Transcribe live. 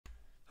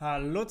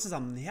Hallo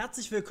zusammen,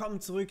 herzlich willkommen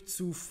zurück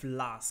zu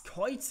Flask.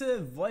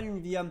 Heute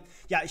wollen wir,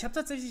 ich habe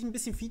tatsächlich ein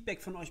bisschen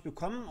Feedback von euch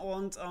bekommen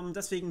und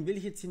deswegen will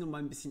ich jetzt hier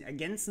nochmal ein bisschen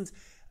ergänzend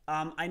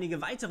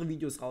einige weitere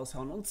Videos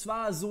raushauen. Und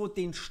zwar so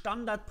den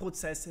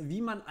Standardprozess, wie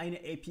man eine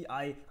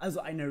API, also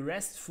eine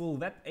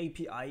RESTful Web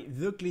API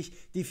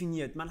wirklich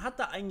definiert. Man hat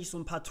da eigentlich so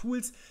ein paar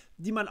Tools,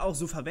 die man auch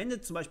so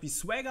verwendet. Zum Beispiel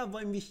Swagger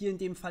wollen wir hier in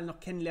dem Fall noch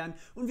kennenlernen.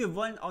 Und wir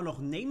wollen auch noch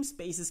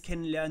Namespaces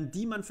kennenlernen,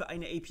 die man für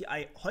eine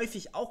API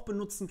häufig auch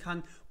benutzen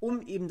kann,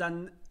 um eben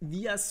dann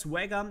via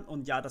Swagger,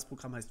 und ja, das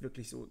Programm heißt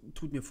wirklich so,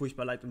 tut mir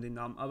furchtbar leid um den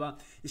Namen, aber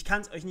ich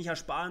kann es euch nicht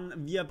ersparen.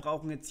 Wir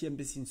brauchen jetzt hier ein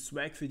bisschen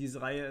Swag für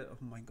diese Reihe.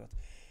 Oh mein Gott.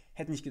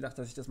 Hätte nicht gedacht,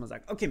 dass ich das mal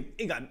sage. Okay,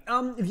 egal.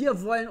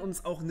 Wir wollen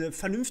uns auch eine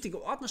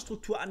vernünftige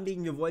Ordnerstruktur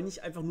anlegen. Wir wollen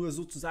nicht einfach nur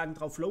sozusagen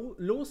drauf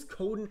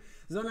loscoden,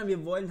 sondern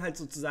wir wollen halt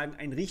sozusagen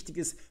ein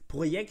richtiges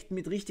Projekt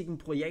mit richtigem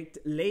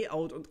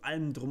Projekt-Layout und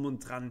allem drum und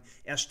dran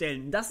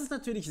erstellen. Das ist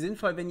natürlich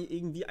sinnvoll, wenn ihr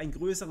irgendwie ein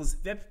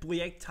größeres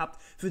Webprojekt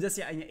habt, für das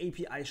ihr eine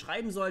API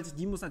schreiben sollt.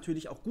 Die muss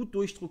natürlich auch gut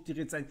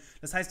durchstrukturiert sein.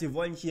 Das heißt, wir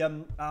wollen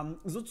hier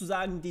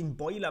sozusagen den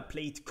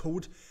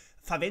Boilerplate-Code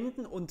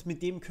verwenden und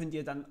mit dem könnt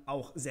ihr dann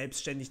auch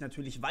selbstständig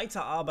natürlich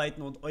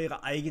weiterarbeiten und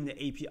eure eigene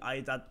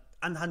API da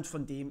anhand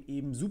von dem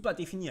eben super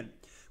definieren.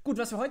 Gut,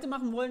 was wir heute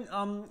machen wollen,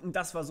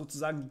 das war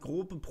sozusagen die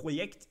grobe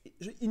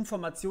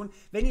Projektinformation.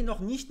 Wenn ihr noch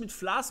nicht mit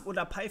Flask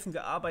oder Python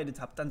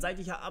gearbeitet habt, dann seid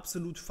ihr ja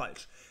absolut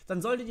falsch.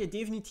 Dann solltet ihr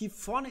definitiv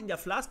vorne in der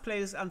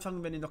Flask-Playlist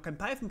anfangen, wenn ihr noch kein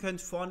Python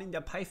könnt, vorne in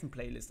der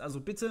Python-Playlist.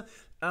 Also bitte,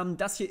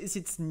 das hier ist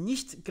jetzt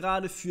nicht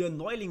gerade für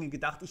Neulinge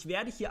gedacht. Ich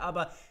werde hier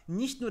aber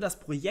nicht nur das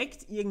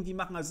Projekt irgendwie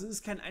machen, also es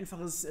ist kein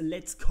einfaches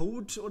Let's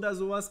Code oder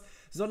sowas,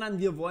 sondern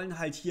wir wollen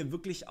halt hier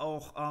wirklich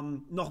auch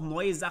noch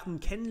neue Sachen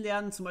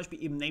kennenlernen, zum Beispiel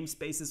eben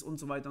Namespaces und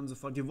so weiter und so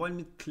fort. Wir wollen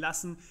mit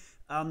Klassen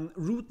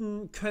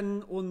routen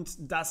können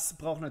und das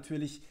braucht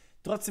natürlich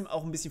trotzdem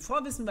auch ein bisschen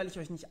Vorwissen, weil ich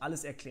euch nicht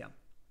alles erkläre.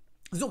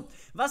 So,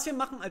 was wir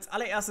machen als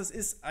allererstes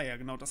ist,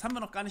 genau, das haben wir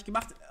noch gar nicht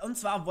gemacht, und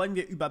zwar wollen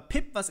wir über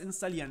pip was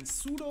installieren,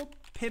 sudo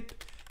pip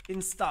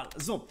install.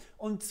 So,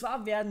 und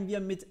zwar werden wir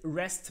mit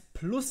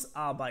RESTplus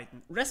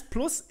arbeiten.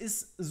 RESTplus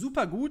ist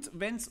super gut,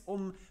 wenn es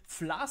um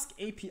Flask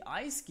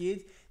APIs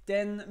geht,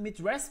 denn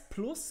mit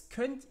RESTplus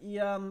könnt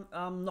ihr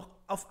noch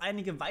auf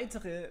einige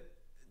weitere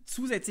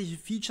zusätzliche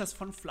Features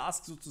von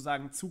Flask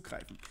sozusagen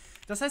zugreifen.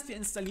 Das heißt, wir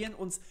installieren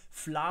uns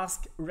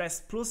Flask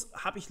RESTplus,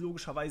 habe ich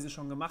logischerweise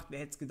schon gemacht, wer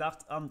hätte es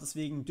gedacht,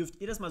 deswegen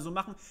dürft ihr das mal so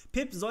machen.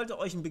 Pip sollte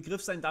euch ein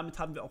Begriff sein, damit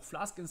haben wir auch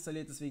Flask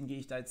installiert, deswegen gehe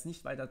ich da jetzt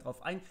nicht weiter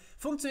drauf ein.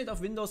 Funktioniert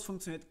auf Windows,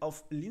 funktioniert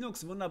auf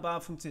Linux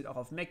wunderbar, funktioniert auch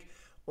auf Mac.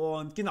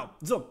 Und genau,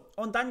 so,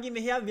 und dann gehen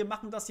wir her, wir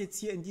machen das jetzt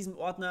hier in diesem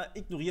Ordner,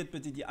 ignoriert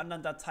bitte die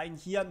anderen Dateien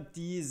hier,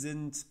 die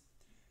sind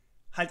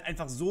halt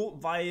einfach so,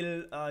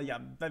 weil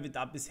wir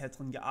da bisher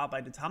drin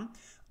gearbeitet haben.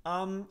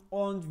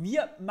 Und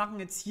wir machen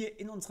jetzt hier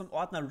in unserem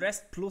Ordner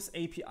RESTplus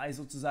API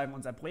sozusagen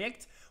unser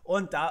Projekt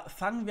und da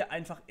fangen wir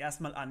einfach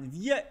erstmal an.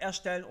 Wir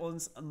erstellen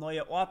uns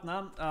neue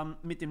Ordner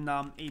mit dem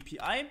Namen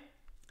API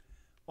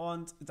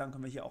und dann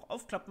können wir hier auch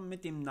aufklappen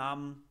mit dem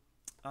Namen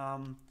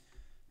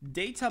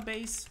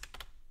Database.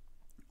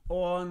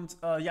 Und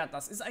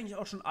das ist eigentlich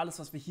auch schon alles,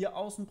 was wir hier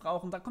außen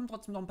brauchen. Da kommen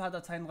trotzdem noch ein paar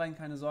Dateien rein,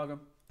 keine Sorge.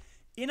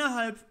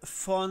 Innerhalb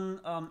von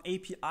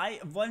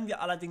API wollen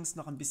wir allerdings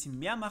noch ein bisschen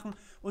mehr machen.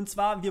 Und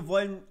zwar, wir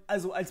wollen,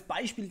 also als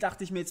Beispiel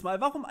dachte ich mir jetzt mal,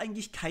 warum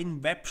eigentlich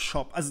kein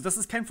Webshop? Also das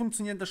ist kein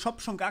funktionierender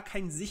Shop, schon gar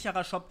kein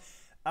sicherer Shop.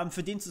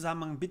 Für den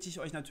Zusammenhang bitte ich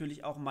euch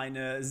natürlich auch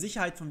meine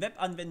Sicherheit von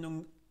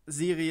Webanwendungen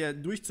Serie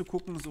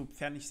durchzugucken,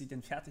 sofern ich sie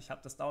denn fertig habe,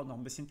 das dauert noch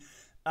ein bisschen.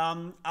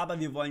 Aber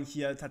wir wollen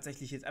hier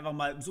tatsächlich jetzt einfach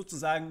mal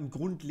sozusagen eine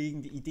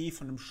grundlegende Idee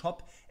von einem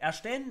Shop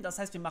erstellen. Das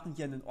heißt, wir machen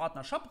hier einen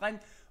Ordner Shop rein.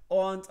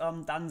 Und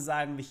dann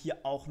sagen wir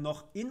hier auch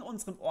noch in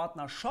unserem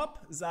Ordner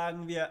Shop,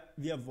 sagen wir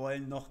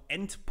wollen noch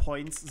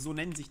Endpoints, so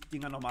nennen sich die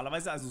Dinger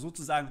normalerweise, also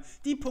sozusagen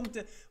die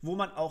Punkte, wo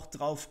man auch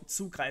drauf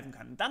zugreifen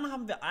kann. Dann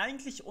haben wir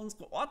eigentlich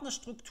unsere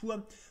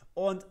Ordnerstruktur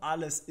und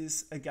alles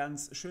ist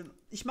ganz schön.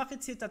 Ich mache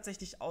jetzt hier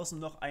tatsächlich außen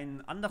noch einen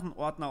anderen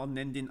Ordner und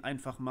nenne den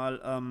einfach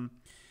mal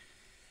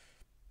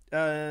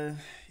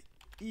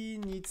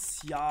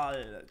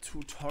Initial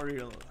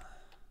Tutorial.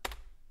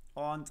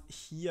 Und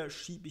hier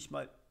schiebe ich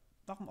mal,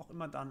 warum auch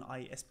immer da ein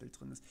AES-Bild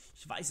drin ist.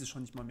 Ich weiß es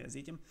schon nicht mal mehr,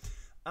 seht ihr?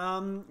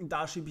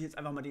 Da schiebe ich jetzt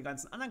einfach mal den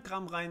ganzen anderen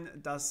Kram rein.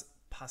 Das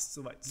passt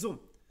soweit. So,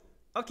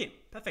 okay,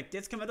 perfekt.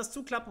 Jetzt können wir das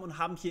zuklappen und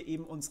haben hier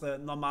eben unsere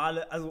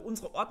normale, also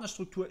unsere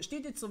Ordnerstruktur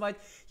steht jetzt soweit.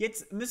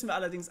 Jetzt müssen wir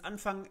allerdings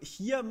anfangen.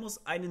 Hier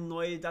muss eine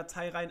neue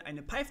Datei rein,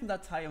 eine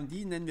Python-Datei und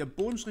die nennen wir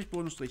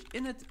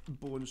 _init,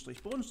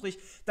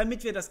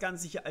 damit wir das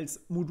Ganze hier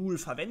als Modul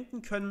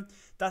verwenden können.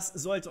 Das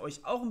sollte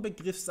euch auch ein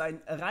Begriff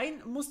sein.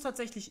 Rein muss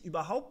tatsächlich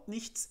überhaupt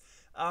nichts.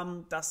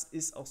 Das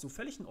ist auch so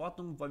völlig in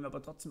Ordnung, wollen wir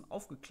aber trotzdem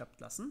aufgeklappt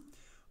lassen.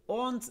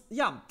 Und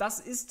ja, das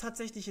ist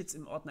tatsächlich jetzt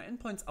im Ordner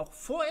Endpoints auch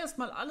vorerst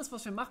mal alles,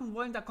 was wir machen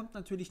wollen. Da kommt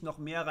natürlich noch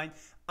mehr rein.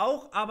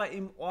 Auch aber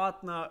im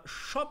Ordner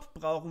Shop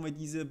brauchen wir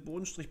diese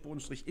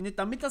 _init.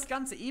 Damit das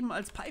Ganze eben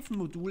als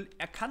Python-Modul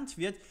erkannt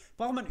wird,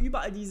 braucht man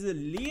überall diese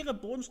leere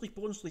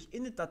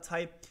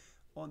 _init-Datei.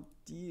 Und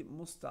die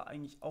muss da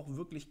eigentlich auch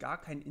wirklich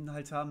gar keinen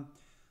Inhalt haben.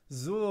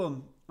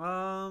 So,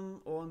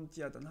 und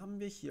ja, dann haben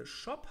wir hier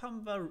Shop,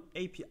 haben wir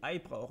API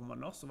brauchen wir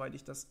noch, soweit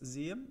ich das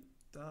sehe.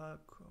 Da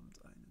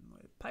kommt eine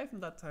neue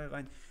Python-Datei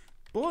rein.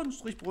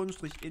 Bodenstrich,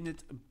 Bodenstrich,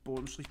 init,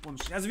 Bodenstrich,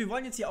 Bodenstrich. Also wir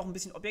wollen jetzt hier auch ein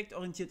bisschen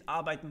objektorientiert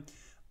arbeiten.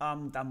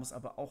 Da muss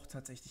aber auch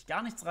tatsächlich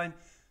gar nichts rein.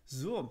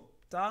 So,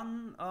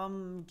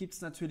 dann gibt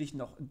es natürlich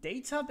noch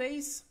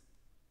Database.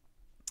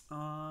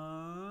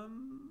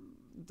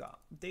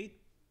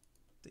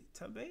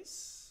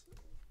 Database.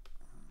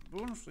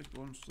 Bodenstrich,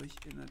 Bodenstrich,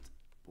 init,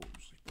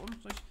 Bodenstrich,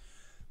 Bodenstrich.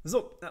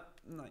 So,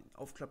 nein,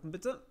 aufklappen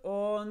bitte.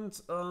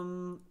 Und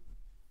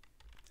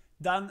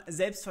dann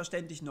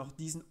selbstverständlich noch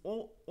diesen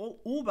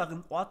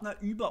oberen Ordner,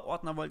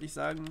 Überordner wollte ich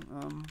sagen.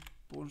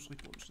 Bodenstrich,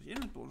 Bodenstrich,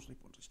 init, Bodenstrich,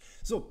 Bodenstrich.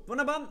 So,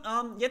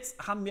 wunderbar.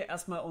 Jetzt haben wir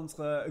erstmal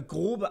unsere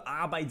grobe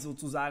Arbeit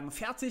sozusagen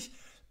fertig.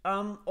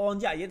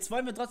 Und ja, jetzt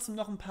wollen wir trotzdem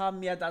noch ein paar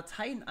mehr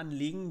Dateien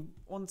anlegen.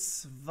 Und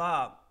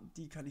zwar,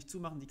 die kann ich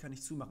zumachen, die kann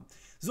ich zumachen.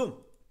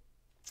 So,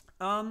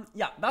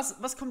 ja,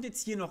 was kommt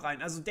jetzt hier noch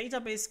rein? Also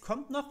Database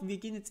kommt noch. Wir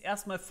gehen jetzt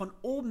erstmal von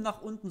oben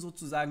nach unten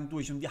sozusagen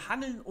durch. Und wir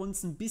hangeln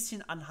uns ein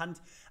bisschen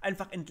anhand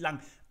einfach entlang.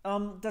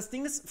 Das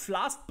Ding ist,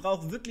 Flask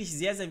braucht wirklich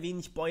sehr, sehr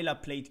wenig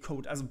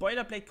Boilerplate-Code. Also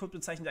Boilerplate-Code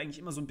bezeichnet eigentlich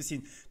immer so ein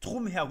bisschen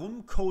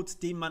Drumherum-Code,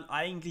 den man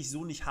eigentlich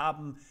so nicht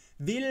haben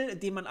will,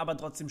 den man aber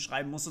trotzdem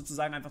schreiben muss,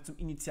 sozusagen einfach zum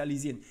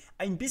Initialisieren.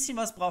 Ein bisschen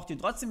was braucht ihr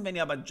trotzdem. Wenn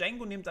ihr aber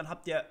Django nehmt, dann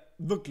habt ihr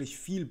wirklich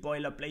viel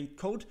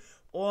Boilerplate-Code.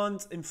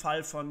 Und im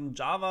Fall von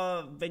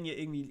Java, wenn ihr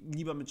irgendwie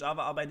lieber mit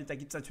Java arbeitet, da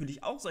gibt es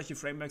natürlich auch solche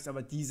Frameworks,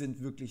 aber die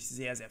sind wirklich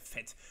sehr, sehr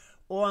fett.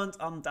 Und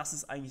das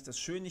ist eigentlich das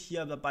Schöne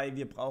hier dabei,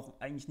 wir brauchen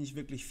eigentlich nicht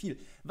wirklich viel.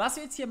 Was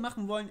wir jetzt hier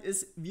machen wollen,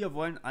 ist, wir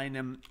wollen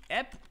eine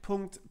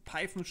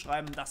app.python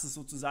schreiben. Das ist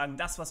sozusagen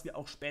das, was wir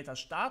auch später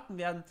starten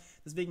werden.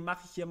 Deswegen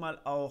mache ich hier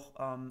mal auch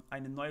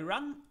eine neue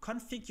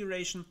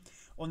Run-Configuration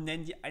und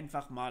nenne die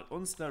einfach mal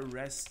unsere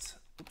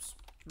RESTplus.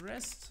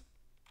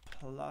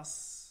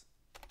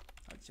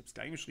 Ich habe es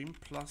klein geschrieben,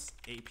 plus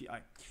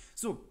API.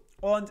 So,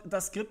 und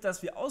das Skript,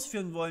 das wir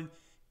ausführen wollen,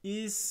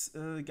 ist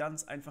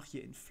ganz einfach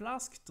hier in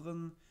Flask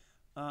drin,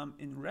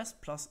 in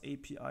RESTplus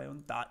API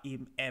und da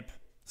eben App.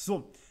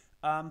 So,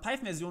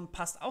 Python-Version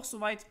passt auch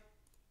soweit.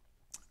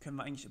 Können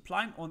wir eigentlich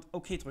applyen und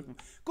OK drücken.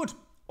 Gut,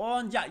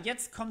 und ja,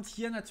 jetzt kommt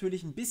hier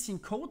natürlich ein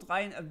bisschen Code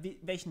rein,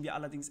 welchen wir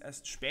allerdings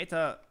erst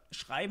später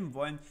schreiben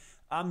wollen.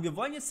 Wir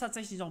wollen jetzt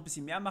tatsächlich noch ein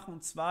bisschen mehr machen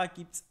und zwar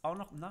gibt es auch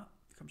noch,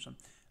 komm schon,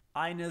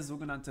 eine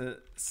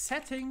sogenannte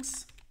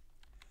Settings.py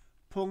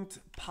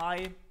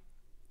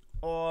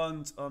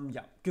und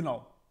ja,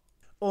 genau.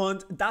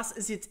 Und das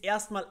ist jetzt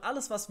erstmal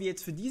alles, was wir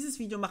jetzt für dieses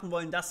Video machen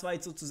wollen. Das war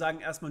jetzt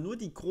sozusagen erstmal nur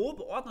die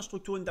grobe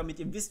Ordnerstrukturen, damit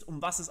ihr wisst,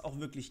 um was es auch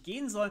wirklich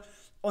gehen soll.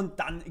 Und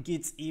dann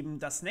geht es eben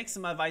das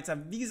nächste Mal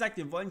weiter. Wie gesagt,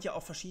 wir wollen hier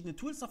auch verschiedene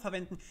Tools noch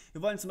verwenden.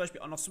 Wir wollen zum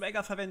Beispiel auch noch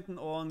Swagger verwenden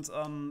und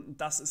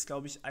das ist,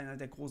 glaube ich, einer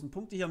der großen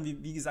Punkte hier. Und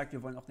wie gesagt,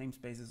 wir wollen auch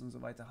Namespaces und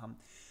so weiter haben.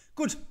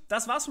 Gut,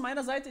 das war's von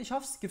meiner Seite. Ich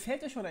hoffe, es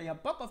gefällt euch oder ihr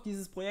habt Bock auf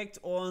dieses Projekt.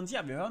 Und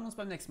ja, wir hören uns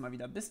beim nächsten Mal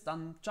wieder. Bis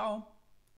dann. Ciao.